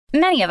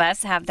Many of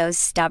us have those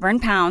stubborn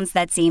pounds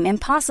that seem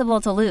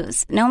impossible to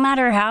lose, no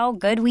matter how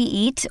good we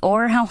eat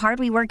or how hard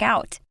we work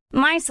out.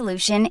 My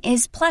solution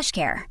is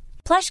PlushCare.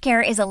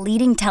 PlushCare is a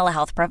leading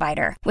telehealth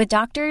provider with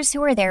doctors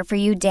who are there for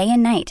you day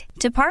and night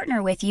to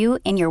partner with you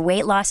in your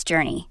weight loss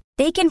journey.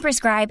 They can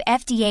prescribe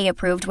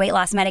FDA-approved weight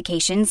loss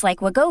medications like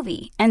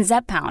Wegovy and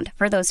Zepbound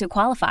for those who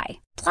qualify.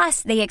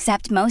 Plus, they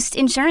accept most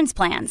insurance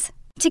plans.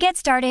 To get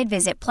started,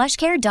 visit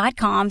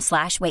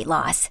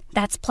plushcare.com/weightloss.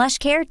 That's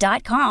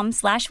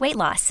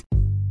plushcare.com/weightloss.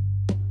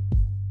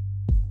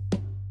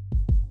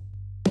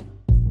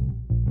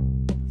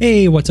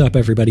 Hey, what's up,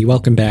 everybody?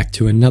 Welcome back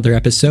to another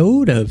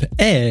episode of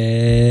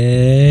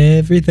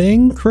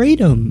Everything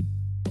Kratom,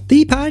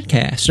 the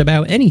podcast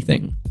about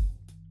anything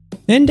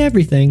and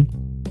everything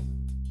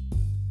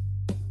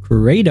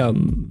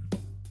Kratom.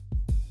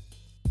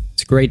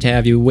 It's great to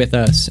have you with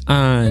us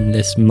on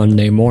this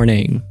Monday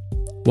morning.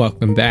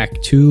 Welcome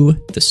back to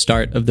the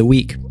start of the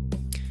week.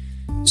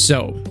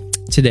 So,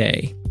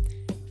 today,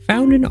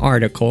 found an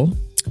article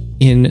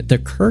in the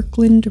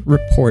Kirkland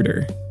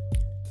Reporter,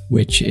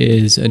 which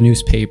is a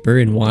newspaper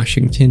in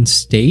Washington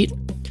State,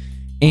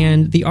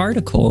 and the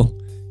article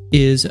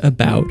is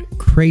about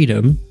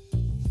Kratom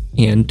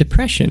and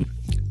depression.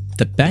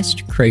 The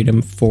best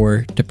Kratom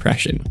for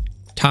depression.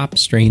 Top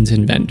strains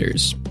and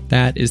vendors.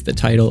 That is the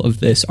title of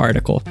this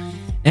article.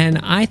 And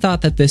I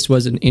thought that this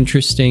was an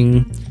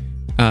interesting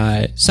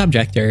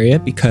subject area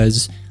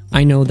because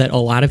I know that a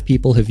lot of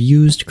people have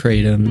used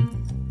Kratom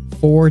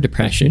for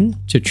depression,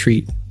 to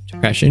treat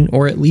depression,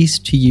 or at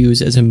least to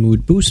use as a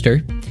mood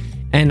booster.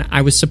 And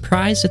I was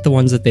surprised at the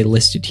ones that they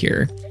listed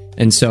here.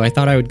 And so I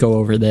thought I would go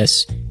over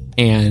this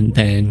and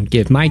then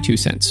give my 2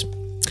 cents.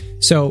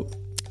 So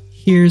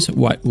here's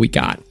what we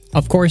got.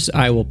 Of course,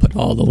 I will put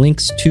all the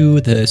links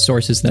to the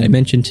sources that I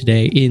mentioned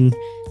today in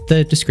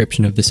the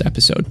description of this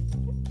episode.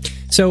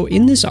 So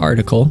in this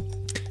article,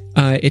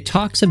 it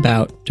talks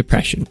about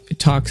depression. It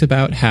talks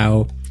about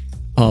how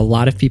a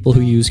lot of people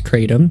who use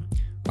Kratom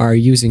are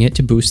using it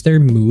to boost their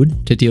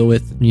mood, to deal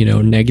with,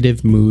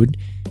 negative mood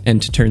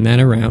and to turn that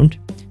around,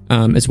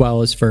 as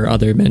well as for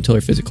other mental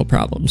or physical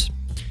problems.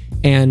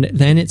 And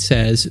then it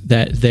says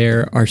that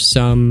there are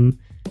some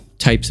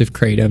types of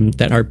Kratom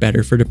that are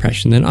better for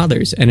depression than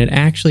others. And it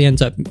actually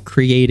ends up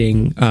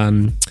creating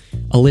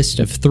a list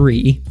of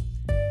three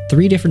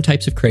different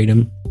types of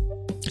Kratom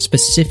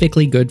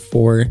specifically good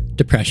for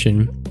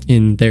depression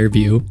in their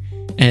view.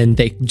 And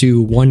they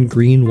do one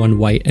green, one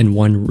white, and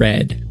one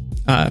red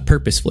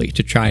purposefully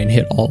to try and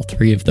hit all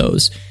three of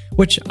those,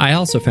 which I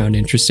also found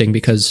interesting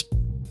because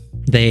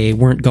they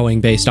weren't going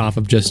based off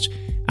of just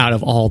out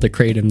of all the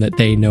Kratom that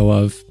they know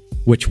of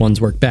which ones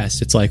work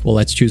best. It's like, well,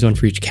 let's choose one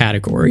for each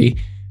category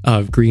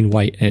of green,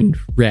 white, and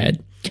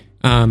red.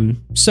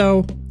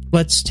 So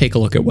let's take a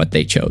look at what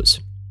they chose.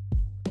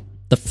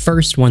 The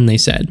first one they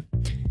said,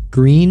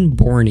 Green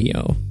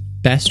Borneo,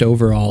 best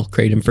overall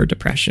Kratom for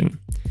depression.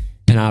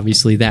 And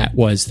obviously that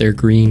was their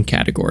green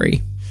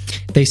category.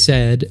 They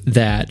said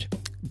that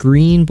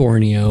Green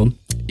Borneo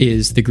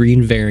is the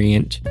green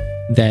variant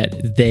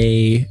that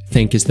they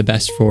think is the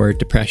best for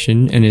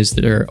depression and is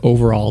their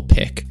overall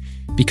pick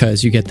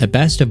because you get the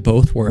best of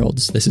both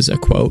worlds. This is a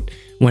quote.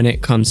 When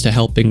it comes to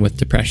helping with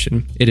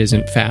depression, it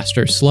isn't fast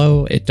or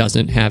slow. It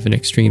doesn't have an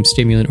extreme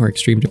stimulant or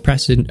extreme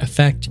depressant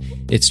effect.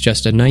 It's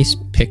just a nice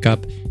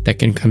pickup that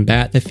can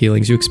combat the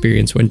feelings you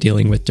experience when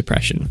dealing with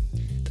depression.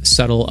 The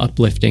subtle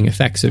uplifting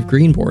effects of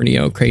Green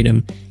Borneo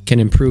Kratom can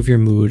improve your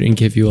mood and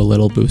give you a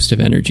little boost of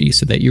energy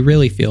so that you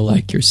really feel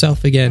like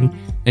yourself again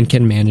and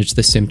can manage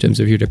the symptoms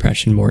of your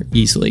depression more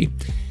easily.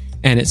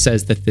 And it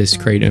says that this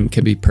Kratom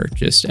can be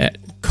purchased at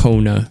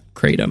Kona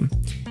Kratom.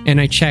 And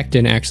I checked,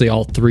 and actually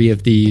all three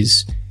of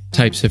these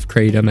types of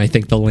Kratom, I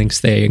think the links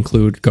they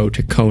include go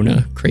to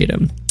Kona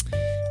Kratom,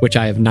 which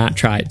I have not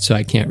tried, so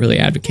I can't really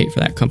advocate for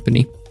that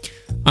company.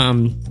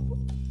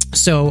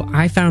 So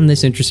I found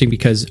this interesting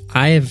because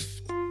I have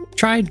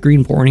tried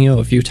Green Borneo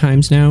a few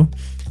times now.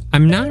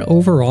 I'm not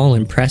overall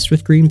impressed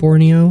with Green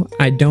Borneo.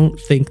 I don't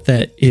think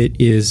that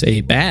it is a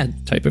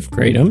bad type of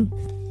Kratom,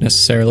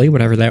 necessarily,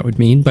 whatever that would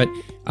mean, but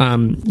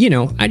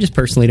I just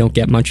personally don't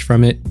get much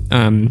from it.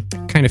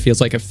 Kind of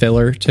feels like a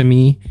filler to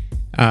me.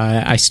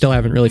 I still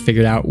haven't really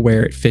figured out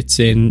where it fits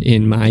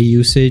in my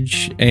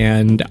usage,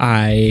 and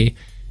I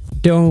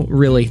don't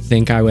really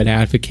think I would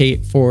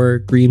advocate for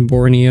Green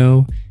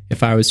Borneo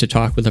if I was to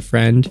talk with a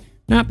friend.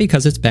 Not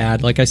because it's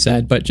bad, like I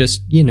said, but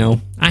just,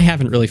 I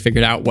haven't really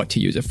figured out what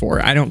to use it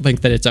for. I don't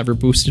think that it's ever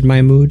boosted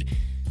my mood.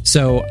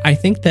 So I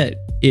think that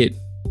it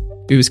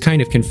was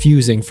kind of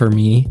confusing for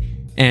me.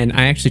 And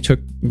I actually took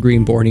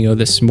Green Borneo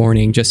this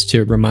morning just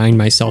to remind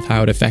myself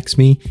how it affects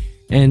me.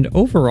 And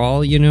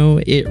overall,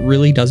 it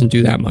really doesn't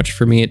do that much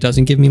for me. It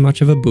doesn't give me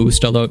much of a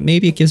boost, although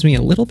maybe it gives me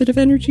a little bit of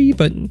energy,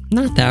 but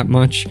not that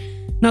much.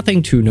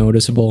 Nothing too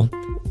noticeable.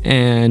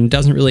 And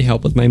doesn't really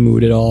help with my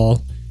mood at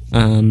all.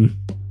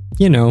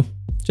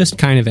 Just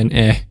kind of an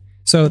eh.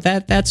 So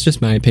that's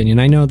just my opinion.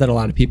 I know that a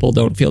lot of people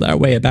don't feel that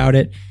way about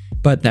it,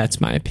 but that's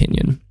my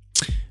opinion.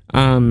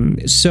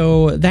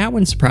 So that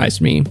one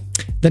surprised me.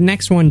 The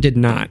next one did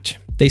not.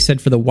 they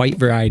said for the white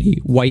variety,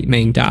 White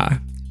Mang Da,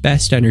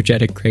 best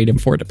energetic kratom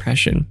for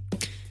depression.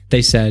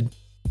 They said,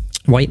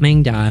 White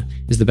Mang Da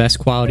is the best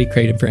quality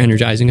kratom for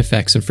energizing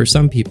effects, and for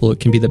some people,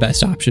 it can be the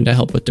best option to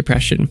help with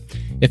depression.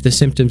 If the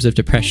symptoms of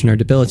depression are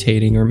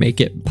debilitating or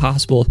make it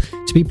possible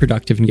to be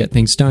productive and get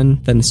things done,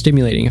 then the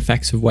stimulating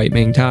effects of White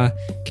Mang Da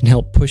can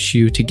help push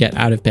you to get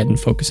out of bed and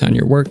focus on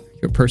your work,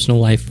 your personal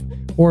life,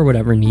 or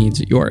whatever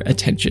needs your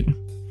attention.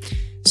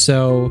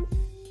 So,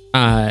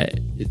 I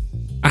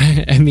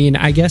mean,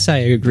 I guess I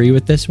agree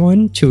with this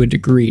one to a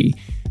degree.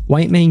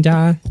 White Mang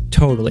Da,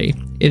 totally.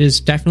 It has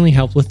definitely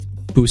helped with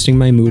boosting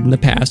my mood in the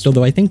past,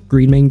 although I think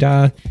Green Mang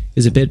Da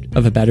is a bit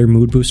of a better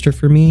mood booster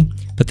for me,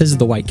 but this is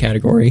the white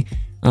category.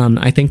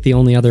 I think the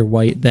only other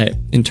white that,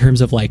 in terms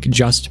of like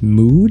just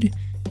mood,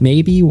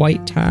 maybe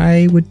White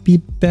Thai would be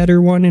a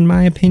better one in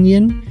my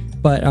opinion,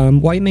 but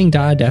White Mang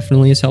Da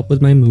definitely has helped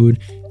with my mood,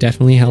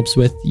 definitely helps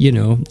with, you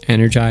know,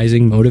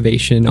 energizing,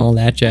 motivation, all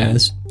that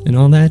jazz,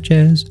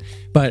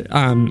 but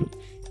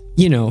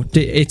you know,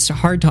 it's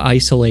hard to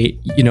isolate,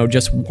 you know,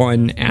 just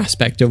one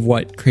aspect of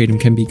what kratom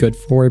can be good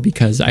for,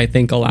 because I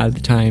think a lot of the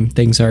time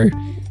things are,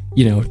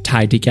 you know,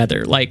 tied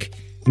together. Like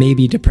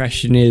maybe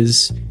depression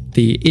is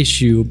the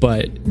issue,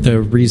 but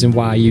the reason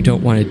why you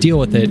don't want to deal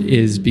with it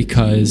is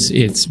because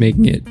it's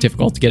making it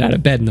difficult to get out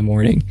of bed in the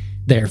morning.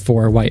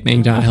 Therefore, White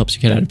Mang Da helps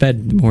you get out of bed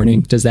in the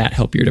morning. Does that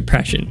help your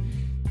depression?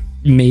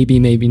 Maybe,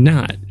 maybe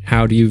not.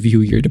 How do you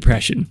view your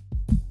depression?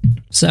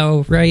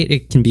 So, right,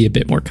 it can be a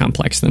bit more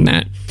complex than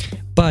that.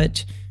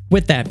 But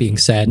with that being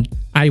said,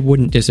 I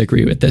wouldn't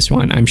disagree with this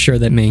one. I'm sure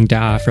that Mang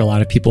Da, for a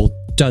lot of people,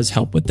 does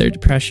help with their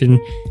depression.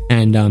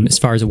 And as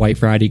far as a white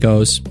variety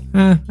goes,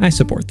 I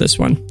support this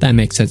one. That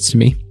makes sense to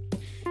me.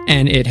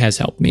 And it has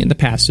helped me in the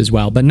past as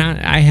well, but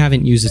I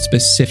haven't used it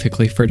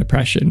specifically for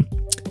depression.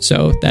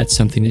 So that's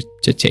something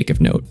to take of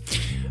note.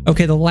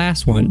 Okay, the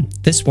last one.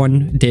 This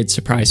one did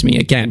surprise me.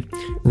 Again,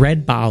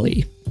 Red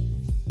Bali,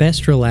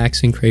 best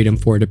relaxing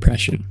kratom for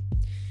depression.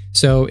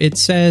 So it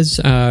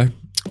says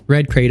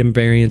red kratom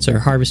variants are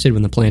harvested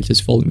when the plant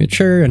is fully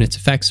mature and its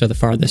effects are the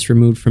farthest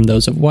removed from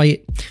those of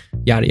white,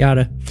 yada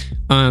yada.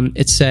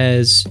 It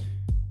says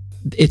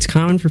it's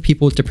common for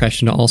people with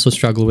depression to also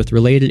struggle with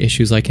related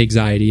issues like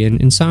anxiety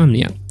and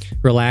insomnia.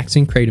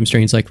 Relaxing kratom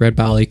strains like Red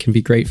Bali can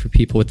be great for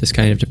people with this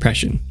kind of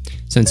depression,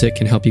 since it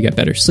can help you get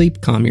better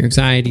sleep, calm your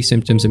anxiety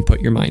symptoms, and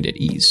put your mind at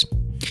ease.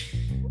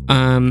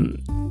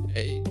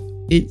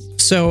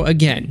 So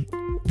again,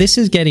 this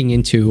is getting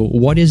into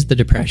what is the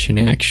depression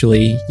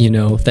actually, you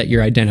know, that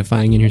you're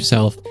identifying in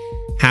yourself.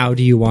 How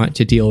do you want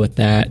to deal with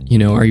that? You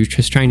know, are you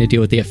just trying to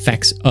deal with the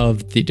effects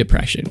of the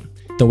depression,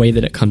 the way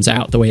that it comes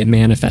out, the way it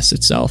manifests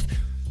itself?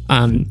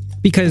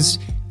 Because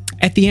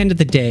at the end of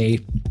the day,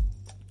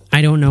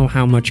 I don't know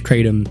how much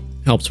kratom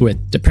helps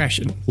with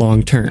depression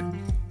long term,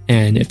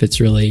 and if it's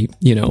really,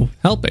 you know,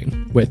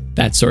 helping with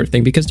that sort of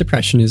thing, because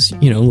depression is,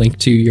 you know, linked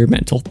to your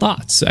mental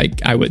thoughts.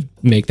 I would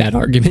make that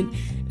argument,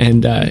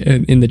 and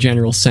in the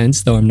general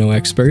sense, though I'm no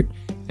expert,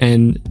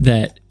 and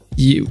that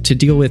to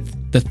deal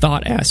with the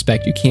thought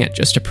aspect, you can't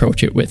just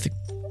approach it with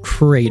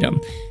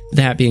kratom.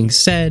 That being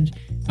said,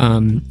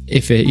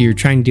 if you're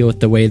trying to deal with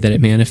the way that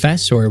it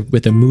manifests or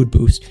with a mood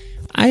boost,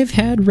 I've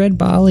had Red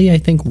Bali, I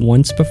think,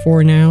 once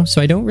before now,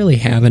 so I don't really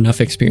have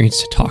enough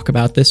experience to talk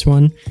about this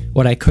one.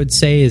 What I could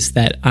say is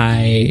that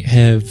I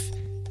have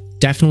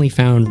definitely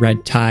found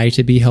Red Thai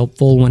to be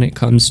helpful when it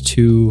comes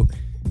to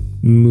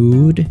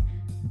mood,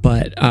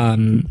 but,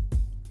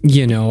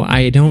 you know,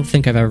 I don't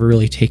think I've ever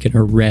really taken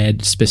a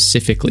red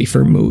specifically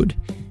for mood,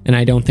 and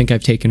I don't think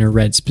I've taken a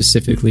red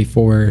specifically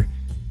for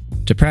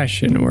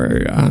depression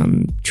or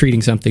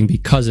treating something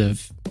because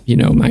of, you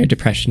know, my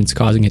depression is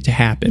causing it to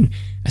happen.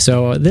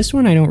 So this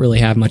one I don't really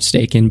have much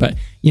stake in, but,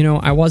 you know,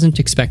 I wasn't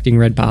expecting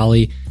Red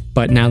Bali,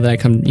 but now that I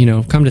come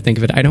to think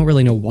of it, I don't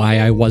really know why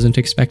I wasn't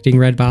expecting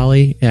Red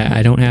Bali.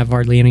 I don't have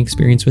hardly any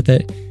experience with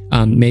it.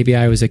 Maybe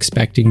I was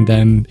expecting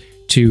them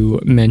to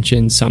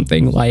mention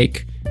something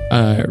like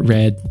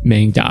Red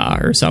Mang Da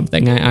or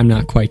something. I'm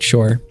not quite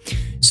sure.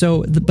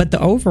 So, but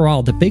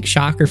the big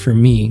shocker for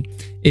me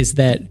is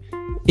that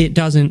it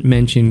doesn't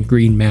mention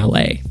Green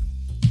Malay.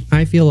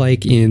 I feel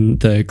like in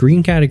the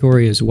green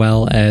category, as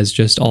well as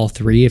just all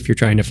three, if you're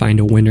trying to find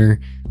a winner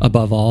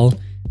above all,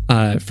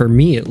 for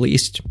me at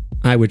least,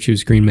 I would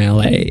choose Green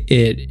Malay.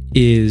 It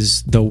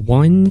is the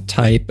one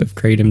type of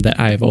kratom that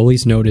I've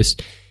always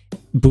noticed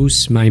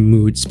boosts my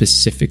mood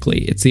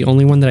specifically. It's the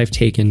only one that I've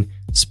taken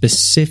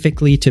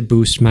specifically to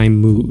boost my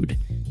mood,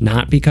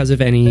 not because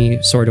of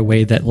any sort of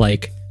way that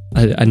like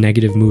a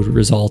negative mood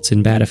results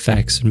in bad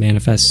effects and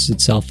manifests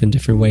itself in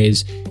different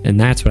ways, and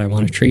that's what I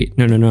want to treat.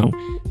 No.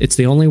 It's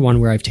the only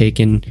one where I've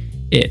taken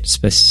it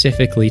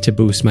specifically to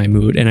boost my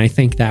mood, and I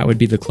think that would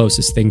be the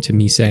closest thing to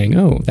me saying,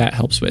 oh, that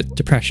helps with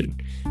depression.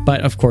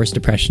 But of course,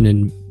 depression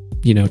and,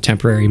 you know,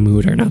 temporary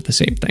mood are not the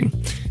same thing.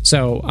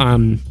 So,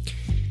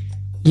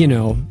 you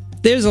know,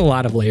 there's a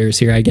lot of layers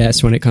here, I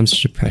guess, when it comes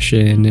to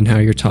depression and how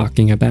you're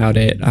talking about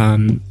it,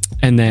 and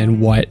then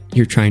what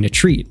you're trying to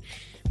treat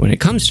when it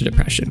comes to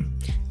depression.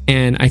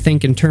 And I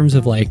think in terms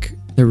of like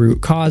the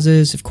root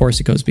causes. Of course,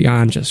 it goes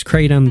beyond just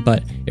Kratom,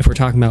 but if we're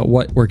talking about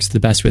what works the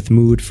best with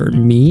mood for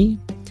me,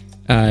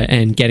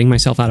 and getting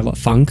myself out of a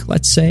funk,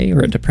 let's say, or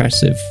a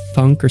depressive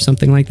funk or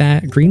something like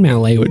that, green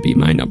mallee would be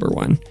my number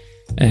one.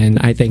 And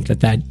I think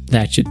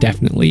that should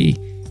definitely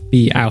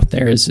be out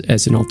there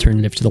as an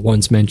alternative to the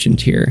ones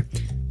mentioned here.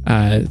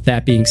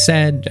 That being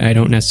said, I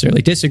don't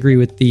necessarily disagree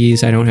with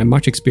these. I don't have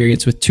much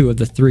experience with 2 of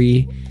the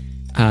 3,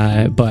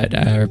 but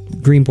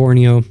green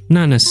Borneo,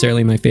 not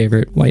necessarily my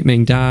favorite. White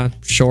Mang Da,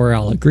 sure,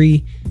 I'll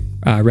agree.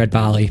 Red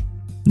Bali,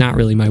 not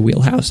really my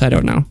wheelhouse, I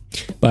don't know.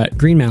 But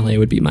green mallee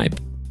would be my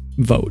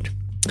vote.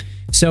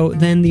 So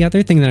then the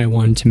other thing that I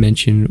wanted to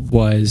mention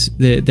was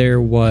that there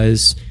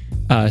was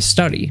a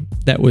study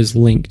that was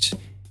linked,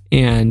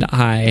 and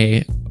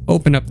I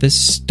opened up this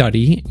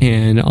study,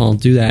 and I'll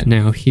do that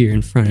now here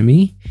in front of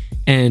me.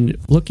 And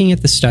looking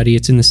at the study,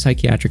 it's in the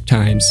Psychiatric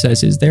Times,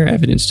 says, is there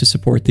evidence to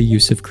support the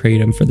use of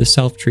Kratom for the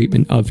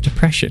self-treatment of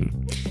depression?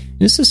 And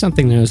this is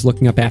something that I was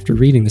looking up after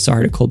reading this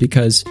article,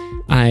 because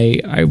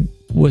I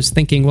was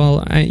thinking,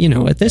 well,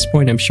 at this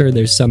point, I'm sure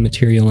there's some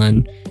material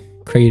on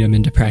Kratom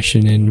and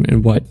depression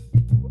and what,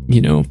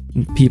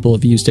 people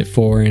have used it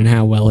for and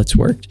how well it's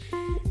worked.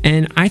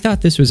 And I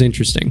thought this was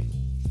interesting.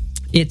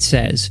 It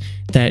says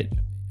that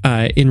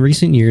in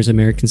recent years,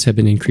 Americans have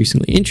been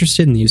increasingly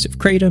interested in the use of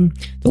Kratom.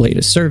 The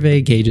latest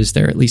survey gauges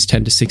there are at least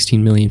 10 to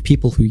 16 million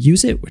people who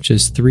use it, which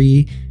is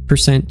 3%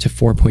 to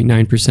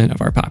 4.9%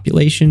 of our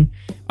population.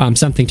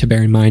 Something to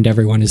bear in mind,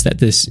 everyone, is that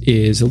this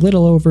is a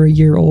little over a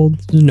year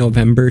old,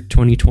 November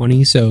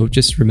 2020. So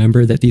just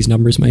remember that these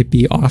numbers might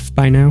be off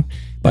by now,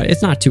 but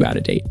it's not too out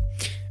of date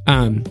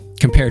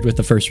compared with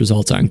the first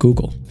results on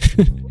Google.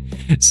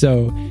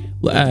 So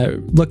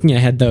looking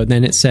ahead, though,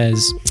 then it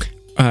says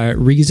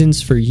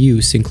reasons for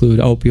use include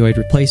opioid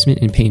replacement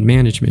and pain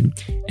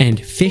management, and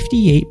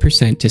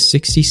 58% to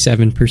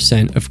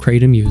 67% of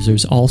Kratom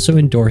users also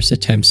endorse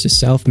attempts to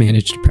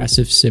self-manage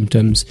depressive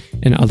symptoms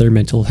and other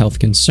mental health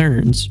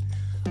concerns.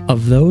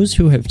 Of those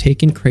who have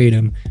taken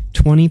Kratom,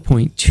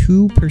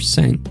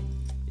 20.2%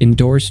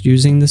 endorsed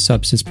using the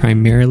substance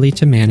primarily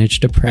to manage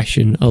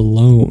depression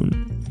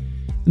alone.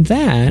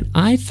 That,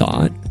 I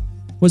thought,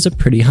 was a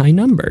pretty high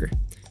number.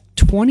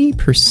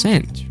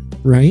 20%,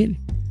 right?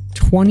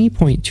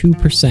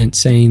 20.2%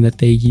 saying that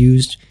they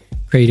used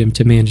Kratom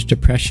to manage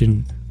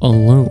depression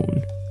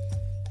alone.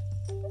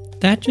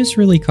 That just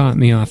really caught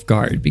me off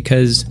guard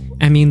because,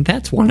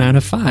 that's 1 out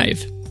of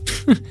 5.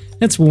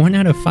 That's 1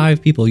 out of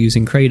 5 people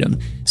using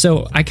Kratom.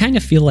 So I kind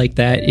of feel like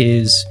that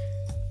is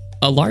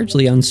a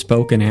largely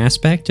unspoken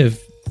aspect of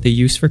the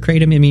use for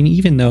Kratom.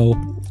 Even though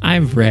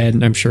I've read,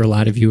 and I'm sure a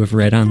lot of you have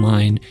read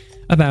online,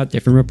 about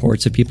different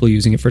reports of people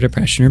using it for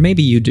depression, or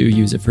maybe you do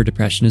use it for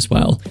depression as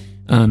well.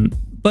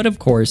 But of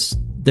course,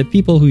 the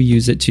people who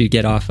use it to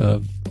get off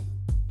of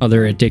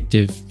other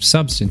addictive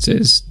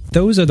substances,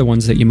 those are the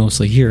ones that you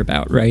mostly hear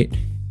about, right?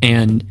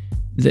 And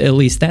at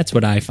least that's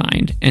what I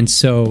find. And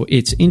so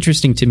it's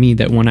interesting to me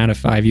that 1 out of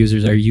 5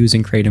 users are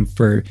using Kratom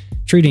for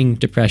treating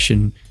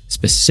depression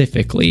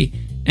specifically.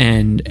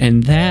 And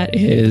that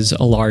is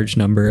a large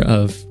number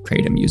of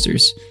Kratom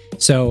users.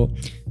 So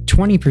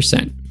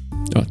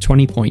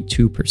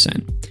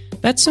 20.2%.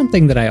 That's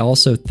something that I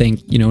also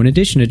think, in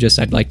addition to just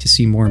I'd like to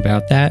see more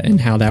about that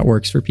and how that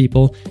works for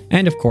people.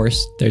 And of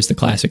course, there's the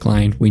classic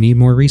line, we need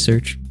more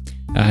research.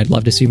 I'd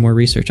love to see more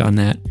research on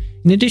that.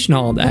 In addition to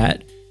all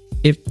that,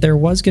 if there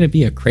was going to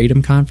be a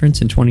Kratom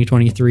conference in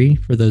 2023,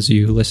 for those of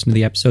you who listened to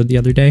the episode the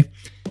other day,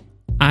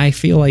 I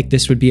feel like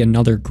this would be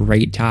another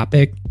great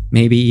topic,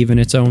 maybe even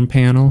its own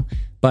panel,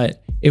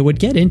 but it would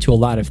get into a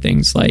lot of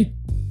things like,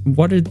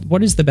 what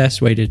is the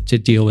best way to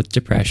deal with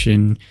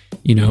depression?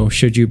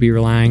 Should you be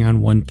relying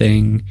on one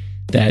thing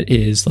that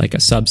is like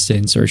a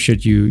substance, or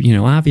should you,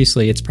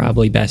 obviously it's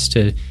probably best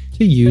to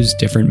use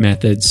different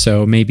methods.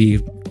 So maybe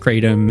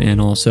Kratom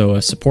and also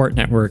a support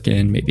network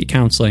and maybe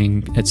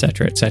counseling,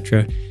 etc.,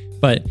 etc.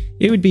 But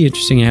it would be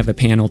interesting to have a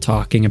panel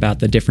talking about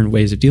the different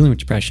ways of dealing with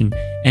depression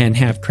and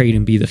have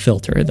Kratom be the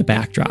filter, the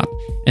backdrop.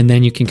 And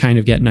then you can kind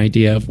of get an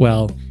idea of,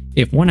 well,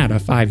 if 1 out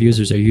of 5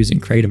 users are using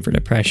Kratom for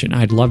depression,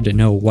 I'd love to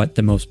know what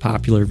the most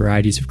popular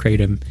varieties of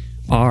Kratom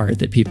are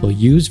that people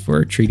use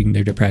for treating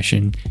their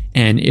depression,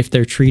 and if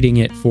they're treating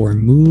it for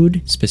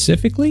mood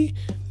specifically,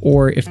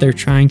 or if they're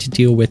trying to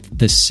deal with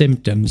the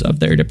symptoms of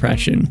their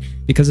depression,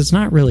 because it's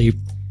not really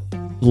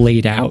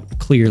laid out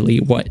clearly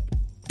what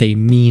they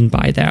mean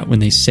by that when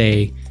they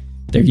say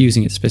they're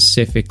using it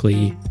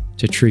specifically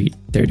to treat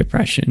their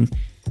depression.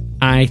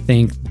 I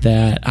think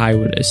that I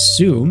would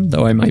assume,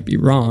 though I might be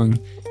wrong,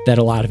 that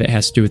a lot of it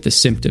has to do with the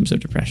symptoms of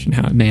depression,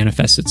 how it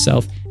manifests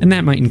itself, and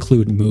that might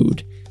include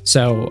mood.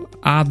 So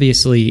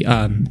obviously,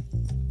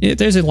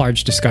 there's a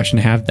large discussion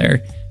to have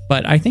there,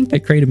 but I think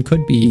that Kratom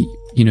could be,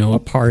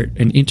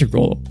 an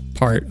integral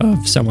part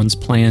of someone's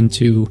plan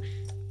to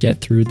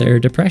get through their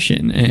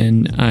depression.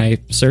 And I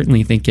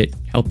certainly think it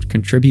helped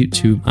contribute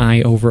to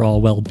my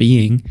overall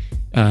well-being,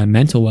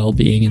 mental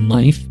well-being in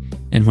life.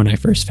 And when I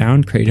first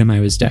found Kratom, I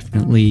was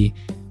definitely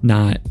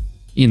not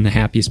in the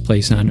happiest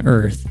place on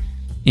earth.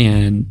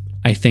 And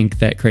I think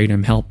that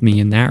Kratom helped me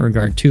in that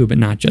regard too, but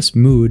not just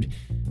mood,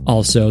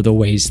 also the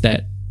ways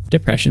that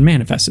depression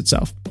manifests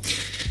itself.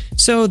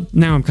 So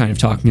now I'm kind of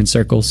talking in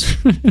circles.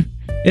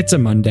 It's a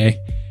Monday.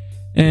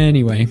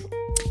 Anyway,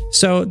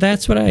 so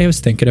that's what I was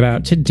thinking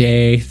about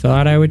today.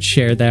 Thought I would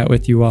share that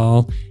with you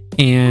all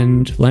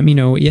and let me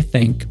know what you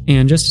think.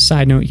 And just a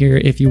side note here,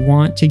 if you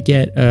want to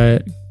get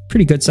a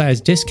pretty good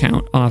sized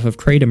discount off of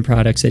Kratom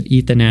products at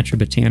Eat the Natural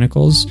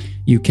Botanicals,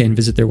 you can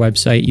visit their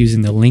website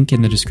using the link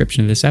in the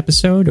description of this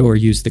episode or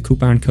use the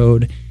coupon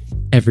code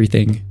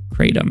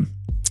EverythingKratom.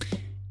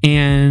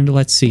 And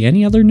let's see,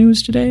 any other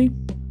news today?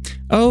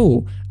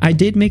 Oh, I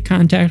did make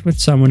contact with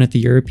someone at the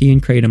European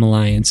Kratom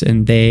Alliance,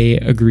 and they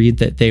agreed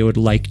that they would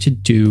like to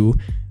do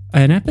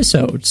an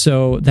episode.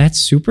 So that's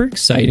super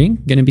exciting.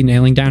 Going to be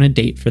nailing down a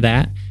date for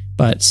that.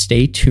 But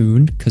stay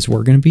tuned because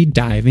we're going to be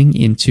diving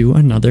into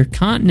another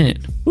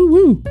continent.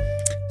 Woo-woo!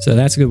 So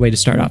that's a good way to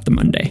start off the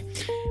Monday.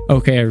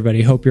 Okay,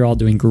 everybody. Hope you're all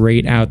doing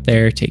great out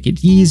there. Take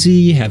it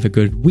easy. Have a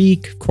good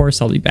week. Of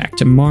course, I'll be back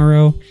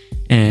tomorrow.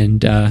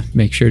 And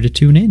make sure to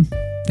tune in.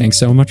 Thanks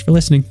so much for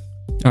listening.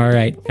 All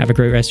right. Have a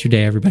great rest of your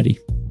day, everybody.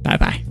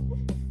 Bye-bye.